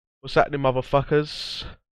What's happening, motherfuckers?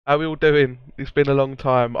 How we all doing? It's been a long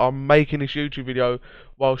time. I'm making this YouTube video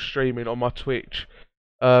while streaming on my Twitch.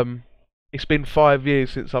 Um, it's been 5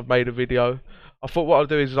 years since I've made a video. I thought what I'll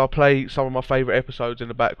do is I'll play some of my favourite episodes in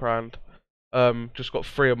the background. Just got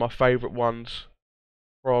three of my favourite ones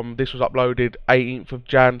from, this was uploaded 18th of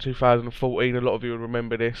Jan 2014. A lot of you will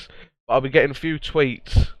remember this. But I'll be getting a few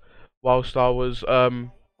tweets whilst I was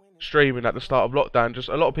streaming at the start of lockdown. Just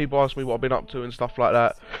a lot of people ask me what I've been up to and stuff like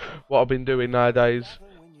that, what I've been doing nowadays,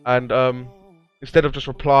 and instead of just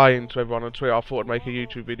replying to everyone on Twitter, I thought I'd make a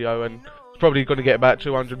YouTube video, and it's probably going to get about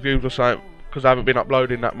 200 views or something because I haven't been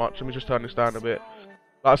uploading that much. Let me just turn this down a bit.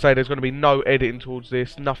 Like I say, there's going to be no editing towards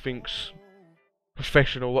this, nothing's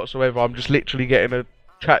professional whatsoever. I'm just literally getting a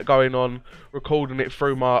chat going on, recording it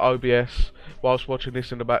through my OBS whilst watching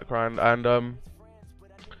this in the background, and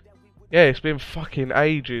yeah, it's been fucking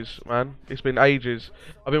ages, man. It's been ages.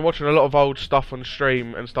 I've been watching a lot of old stuff on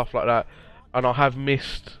stream and stuff like that, and I have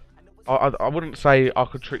missed. I wouldn't say I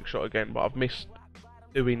could trick shot again, but I've missed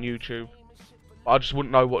doing YouTube. But I just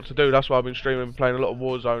wouldn't know what to do. That's why I've been streaming and playing a lot of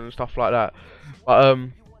Warzone and stuff like that. But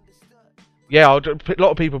yeah, a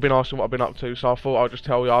lot of people have been asking what I've been up to, so I thought I'll just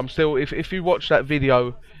tell you. I'm still. If you watched that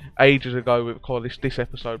video ages ago with this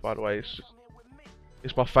episode, by the way,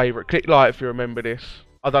 it's my favourite. Click like if you remember this.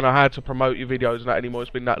 I don't know how to promote your videos and that anymore,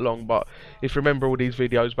 it's been that long, but if you remember all these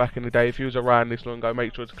videos back in the day, if you was around this long ago,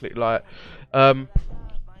 make sure to click like.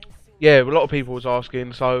 Yeah, a lot of people was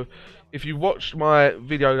asking, so if you watched my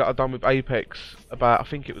video that I done with Apex about, I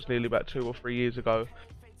think it was nearly about 2 or 3 years ago,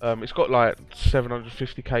 it's got like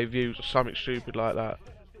 750k views or something stupid like that.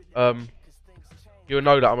 You'll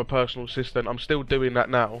know that I'm a personal assistant. I'm still doing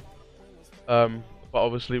that now, but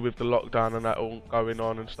obviously with the lockdown and that all going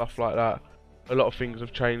on and stuff like that, a lot of things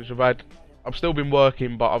have changed. I've still been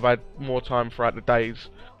working, but I've had more time throughout the days.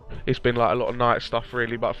 It's been like a lot of night stuff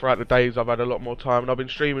really, but throughout the days I've had a lot more time, and I've been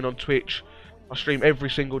streaming on Twitch. I stream every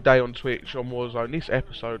single day on Twitch on Warzone. This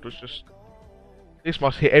episode was just, this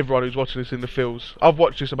must hit everyone who's watching this in the feels. I've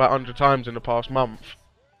watched this about 100 times in the past month.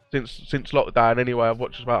 Since lockdown anyway, I've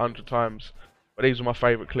watched this about 100 times. But these are my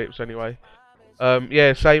favourite clips anyway.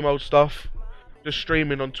 Yeah, same old stuff. Just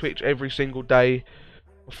streaming on Twitch every single day.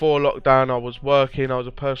 Before lockdown I was working, I was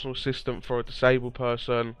a personal assistant for a disabled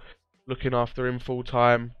person, looking after him full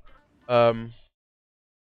time. I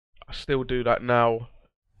still do that now.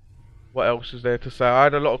 What else is there to say? I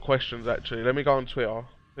had a lot of questions actually. Let me go on Twitter,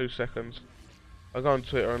 2 seconds. I'll go on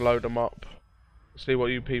Twitter and load them up. See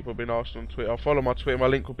what you people have been asking on Twitter. Follow my Twitter, my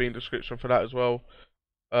link will be in the description for that as well.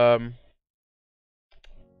 I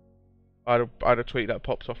had a tweet that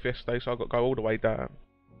popped off yesterday, so I got to go all the way down.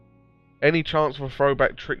 Any chance of a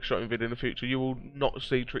throwback trickshotting video in the future? You will not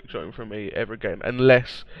see trickshotting from me ever again,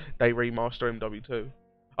 unless they remaster MW2.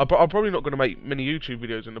 I'm probably not going to make many YouTube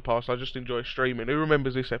videos in the past. I just enjoy streaming. Who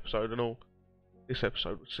remembers this episode and all? This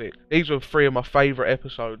episode was sick. These were 3 of my favourite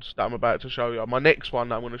episodes that I'm about to show you. My next one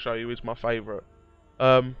that I'm going to show you is my favourite.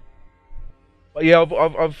 But yeah,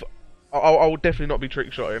 I will definitely not be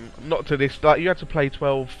trickshotting. Not to this. Like, you had to play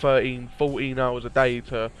 12, 13, 14 hours a day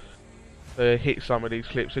to hit some of these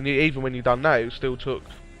clips, and even when you done that, it still took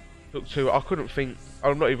 2. I couldn't think.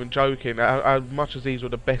 I'm not even joking. As much as these were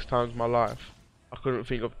the best times of my life, I couldn't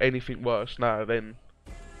think of anything worse now than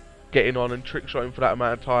getting on and trickshotting for that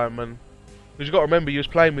amount of time. And because you got to remember, you was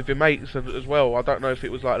playing with your mates as well. I don't know if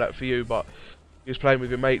it was like that for you, but you was playing with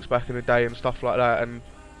your mates back in the day and stuff like that, and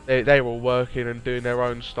they were all working and doing their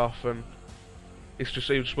own stuff, and it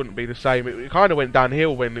just wouldn't be the same. It kind of went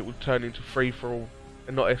downhill when it would turn into free for all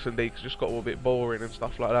and not S&D, because it just got all a bit boring and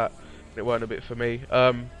stuff like that, and it weren't a bit for me.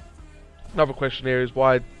 Another question here is,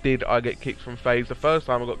 why did I get kicked from FaZe? The first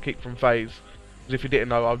time I got kicked from FaZe, because if you didn't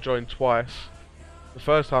know, I've joined twice. The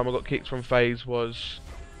first time I got kicked from FaZe was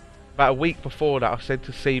about a week before that. I said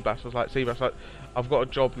to Seabass, I was like, Seabass, I've got a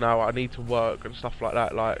job now, I need to work and stuff like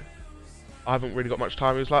that, like, I haven't really got much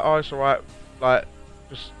time. He was like, oh, it's alright, like,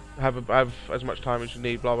 just have as much time as you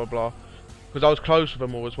need, blah blah blah. Because I was close with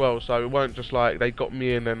them all as well, so it weren't just like they got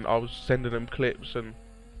me in and I was sending them clips and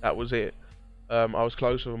that was it. I was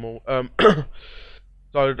close with them all.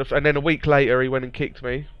 So, and then a week later he went and kicked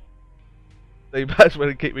me. That's when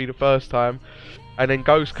he kicked me the first time. And then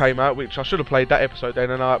Ghost came out, which I should have played that episode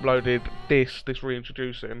then, and I uploaded this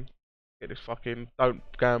reintroducing. Get this fucking, don't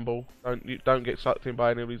gamble, don't get sucked in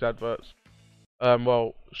by any of these adverts.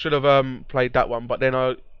 Well, should have played that one, but then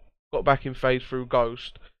I got back in FaZe through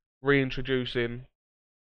Ghost, reintroducing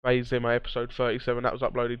FaZe ZiiMeR episode 37. That was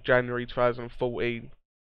uploaded January 2014,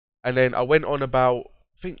 and then I went on about,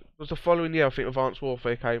 I think it was the following year, I think Advanced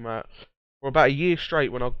Warfare came out. For about a year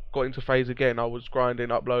straight, when I got into FaZe again, I was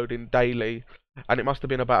grinding, uploading daily, and it must have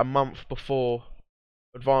been about a month before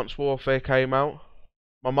Advanced Warfare came out.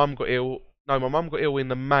 My mum got ill. No, my mum got ill in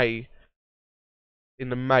the May.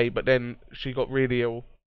 But then she got really ill,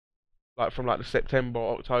 like from like the September,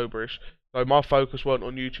 Octoberish. So my focus weren't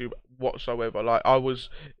on YouTube whatsoever. Like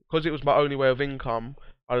because it was my only way of income.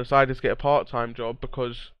 I decided to get a part-time job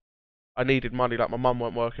because I needed money. Like my mum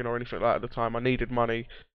weren't working or anything like that at the time. I needed money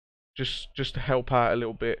just to help out a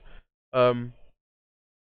little bit. So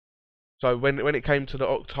when it came to the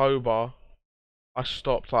October, I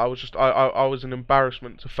stopped. Like, I was an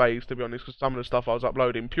embarrassment to FaZe, to be honest, because some of the stuff I was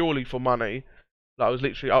uploading purely for money. Like I was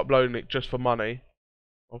literally uploading it just for money.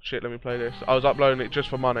 Oh shit, let me play this. I was uploading it just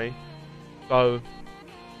for money. So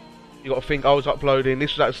you got to think I was uploading.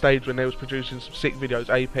 This was at a stage when they was producing some sick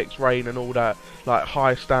videos, Apex, Rain, and all that, like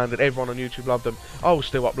high standard. Everyone on YouTube loved them. I was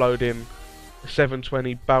still uploading a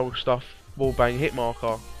 720 barrel stuff wallbang hit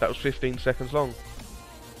marker that was 15 seconds long.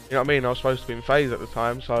 You know what I mean? I was supposed to be in FaZe at the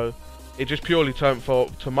time, so it just purely turned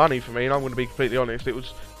to money for me. And I'm going to be completely honest.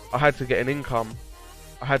 I had to get an income.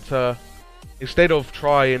 I had to, instead of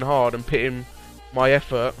trying hard and pitting my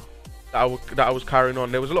effort that I was carrying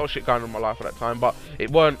on. There was a lot of shit going on in my life at that time, but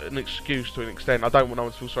it weren't an excuse to an extent. I don't want no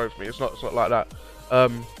one to feel sorry for me. It's not like that. There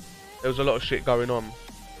was a lot of shit going on,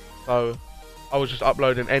 so I was just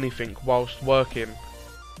uploading anything whilst working.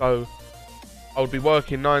 So I would be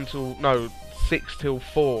working 6 till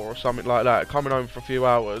 4 or something like that, coming home for a few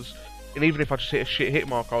hours, and even if I just hit a shit hit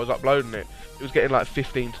mark, I was uploading it. It was getting like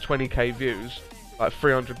 15 to 20k views, like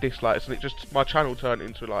 300 dislikes, and my channel turned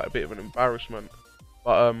into like a bit of an embarrassment.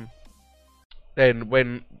 But then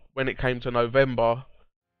when it came to November,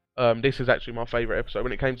 this is actually my favourite episode.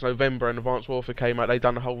 When it came to November and Advanced Warfare came out, they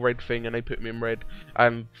done the whole red thing and they put me in red,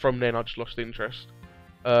 and from then I just lost interest.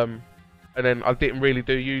 And then I didn't really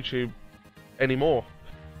do YouTube anymore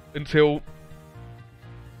until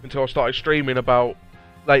I started streaming about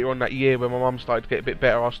later on that year when my mum started to get a bit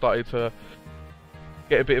better. I started to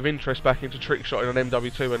get a bit of interest back into trick shotting on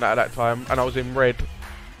MW2 and that at that time, and I was in red,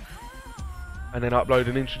 and then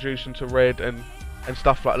uploading introduction to red and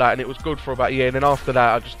stuff like that, and it was good for about a year. And then after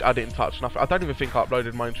that I didn't touch nothing. I don't even think I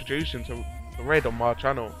uploaded my introduction to red on my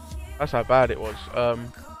channel. That's how bad it was. Like,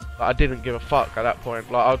 I didn't give a fuck at that point.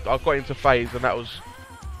 Like I got into FaZe, and that was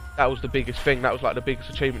the biggest thing. That was like the biggest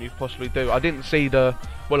achievement you could possibly do. I didn't see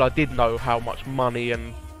I did know how much money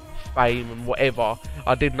and fame and whatever.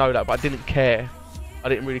 I did know that, but I didn't care. I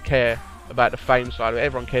didn't really care about the fame side of it.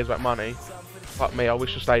 Everyone cares about money. Fuck me, I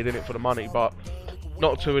wish I stayed in it for the money, but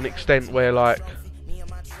not to an extent where like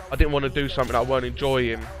I didn't want to do something that I weren't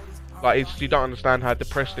enjoying. Like you don't understand how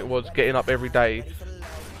depressing it was getting up every day,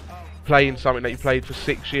 playing something that you played for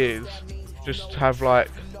 6 years, just to have like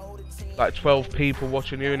 12 people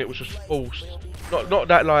watching you, and it was just forced. Not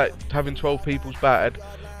that like having 12 people's bad,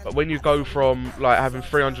 but when you go from like having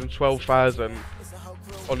 312,000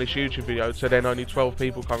 on this YouTube video to then only 12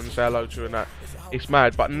 people come and say hello to you and that, it's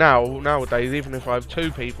mad. But nowadays, even if I have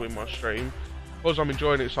 2 people in my stream, because I'm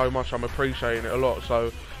enjoying it so much, I'm appreciating it a lot,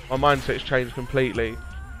 so my mindset's changed completely.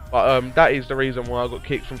 But that is the reason why I got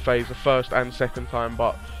kicked from FaZe the first and second time.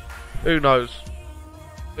 But who knows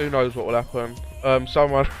what will happen.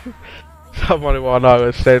 Someone who I know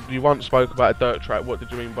has said, you once spoke about a dirt track, what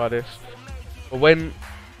did you mean by this? Well,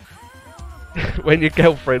 when your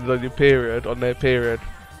girlfriend's on their period,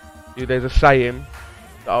 there's a saying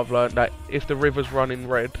that I've learned, that if the river's running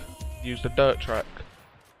red, use the dirt track.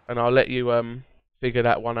 And I'll let you figure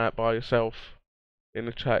that one out by yourself in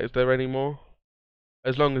the chat. Is there any more?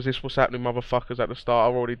 As long as this what's happening motherfuckers at the start,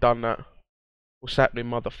 I've already done that. What's happening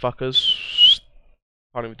motherfuckers?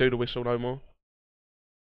 Can't even do the whistle no more.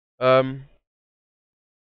 Yeah,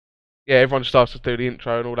 everyone starts to do the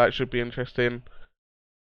intro and all that. Should be interesting.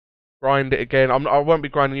 Grind it again. I won't be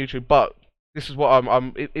grinding YouTube, but this is what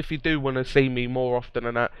if you do want to see me more often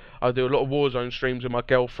than that, I do a lot of Warzone streams with my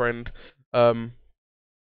girlfriend.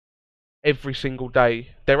 Every single day.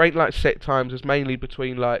 There ain't like set times. It's mainly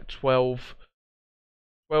between like 12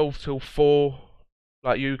 till 4,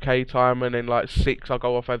 like UK time, and then like 6 I'll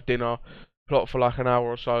go off, have dinner, plot for like an hour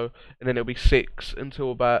or so, and then it'll be 6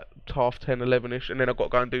 until about 10:30, 11ish, and then I've got to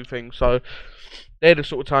go and do things. So they're the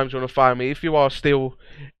sort of times you want to find me. If you are still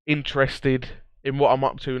interested in what I'm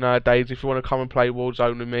up to nowadays, if you want to come and play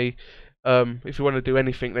Warzone with me, if you want to do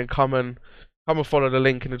anything, then come and follow the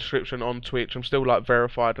link in the description on Twitch. I'm still like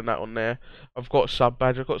verified and that on there. I've got a sub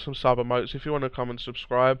badge, I've got some sub emotes. If you want to come and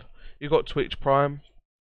subscribe, you got Twitch Prime,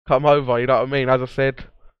 come over, you know what I mean? As I said,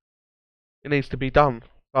 it needs to be done.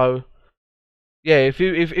 So yeah,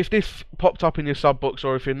 if this popped up in your sub box,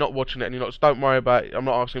 or if you're not watching it and you're not, don't worry about it. I'm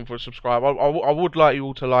not asking for a subscribe. I would like you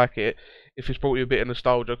all to like it if it's brought you a bit of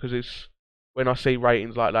nostalgia, because when I see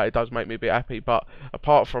ratings like that, it does make me a bit happy. But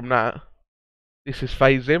apart from that, this is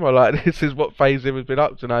FaZe ZiiMeR. Like, this is what FaZe ZiiMER's been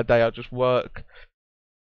up to nowadays. I just work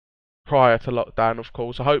prior to lockdown, of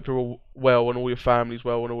course. I hope you're all well and all your family's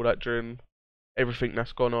well and all that during everything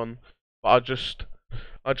that's gone on. But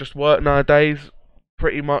I just work nowadays.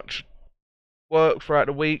 Pretty much work throughout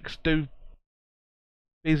the weeks. Do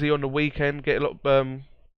busy on the weekend. Get a lot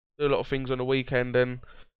do a lot of things on the weekend, and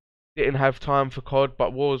didn't have time for COD,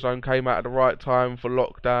 but Warzone came out at the right time for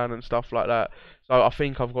lockdown and stuff like that. So I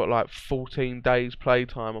think I've got like 14 days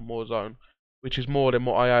playtime on Warzone, which is more than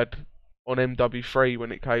what I had on MW3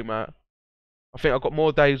 when it came out. I think I've got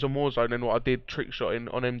more days on Warzone than what I did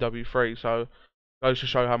trickshotting on MW3, so goes to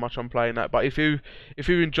show how much I'm playing that. But if you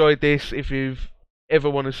enjoyed this, if you've ever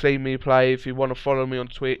want to see me play, if you want to follow me on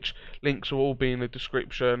Twitch, links will all be in the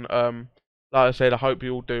description. Like I said, I hope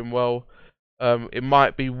you're all doing well. It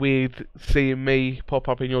might be weird seeing me pop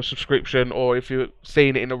up in your subscription, or if you're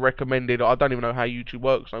seeing it in a recommended. I don't even know how YouTube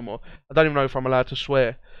works no more. I don't even know if I'm allowed to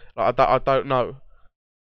swear. Like, I don't know.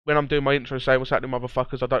 When I'm doing my intro saying what's happening,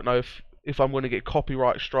 motherfuckers, I don't know if I'm going to get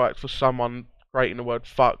copyright strikes for someone creating the word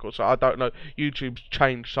fuck or so. I don't know. YouTube's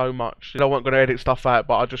changed so much. I wasn't going to edit stuff out,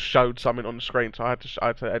 but I just showed something on the screen, so I had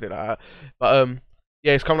to edit that out. But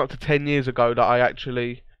yeah, it's coming up to 10 years ago that I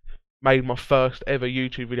actually made my first ever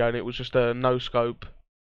YouTube video, and it was just a no scope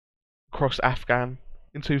across Afghan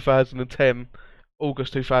in 2010,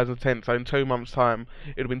 August 2010. So in 2 months' time,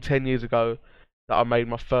 it would have been 10 years ago that I made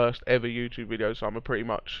my first ever YouTube video. So I'm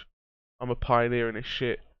a pioneer in this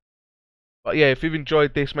shit. But yeah, if you've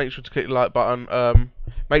enjoyed this, make sure to click the like button.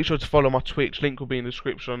 Make sure to follow my Twitch. Link will be in the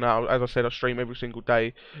description now. As I said, I stream every single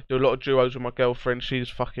day. Do a lot of duos with my girlfriend. She's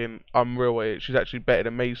fucking unreal at it. She's actually better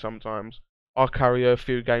than me sometimes. I carry her a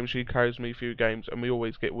few games, she carries me a few games, and we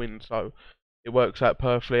always get wins, so it works out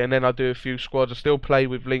perfectly. And then I do a few squads. I still play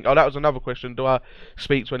with Link. Oh, that was another question. Do I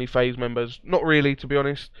speak to any FaZe members? Not really, to be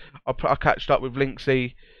honest. I catched up with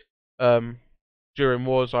Linksy during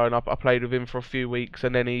Warzone. I played with him for a few weeks,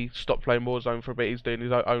 and then he stopped playing Warzone for a bit. He's doing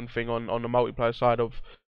his own thing on the multiplayer side of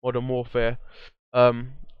Modern Warfare. But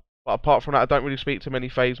apart from that, I don't really speak to many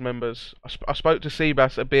FaZe members. I spoke to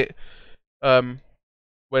Seabass a bit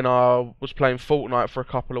when I was playing Fortnite for a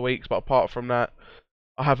couple of weeks, but apart from that,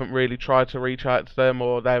 I haven't really tried to reach out to them,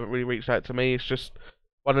 or they haven't really reached out to me. It's just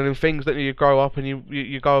one of them things that you grow up and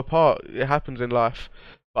you go apart. It happens in life.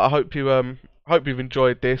 But I hope you've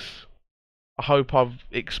enjoyed this. I hope I've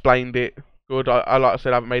explained it good. I like I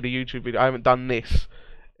said, I haven't made a YouTube video. I haven't done this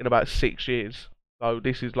in about 6 years. So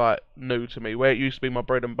this is like new to me. Where it used to be my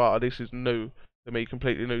bread and butter, this is new to me,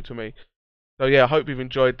 completely new to me. So yeah, I hope you've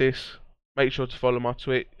enjoyed this. Make sure to follow my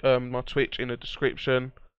Twitch in the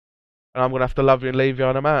description. And I'm gonna have to love you and leave you,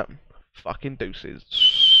 and I'm out. Fucking deuces.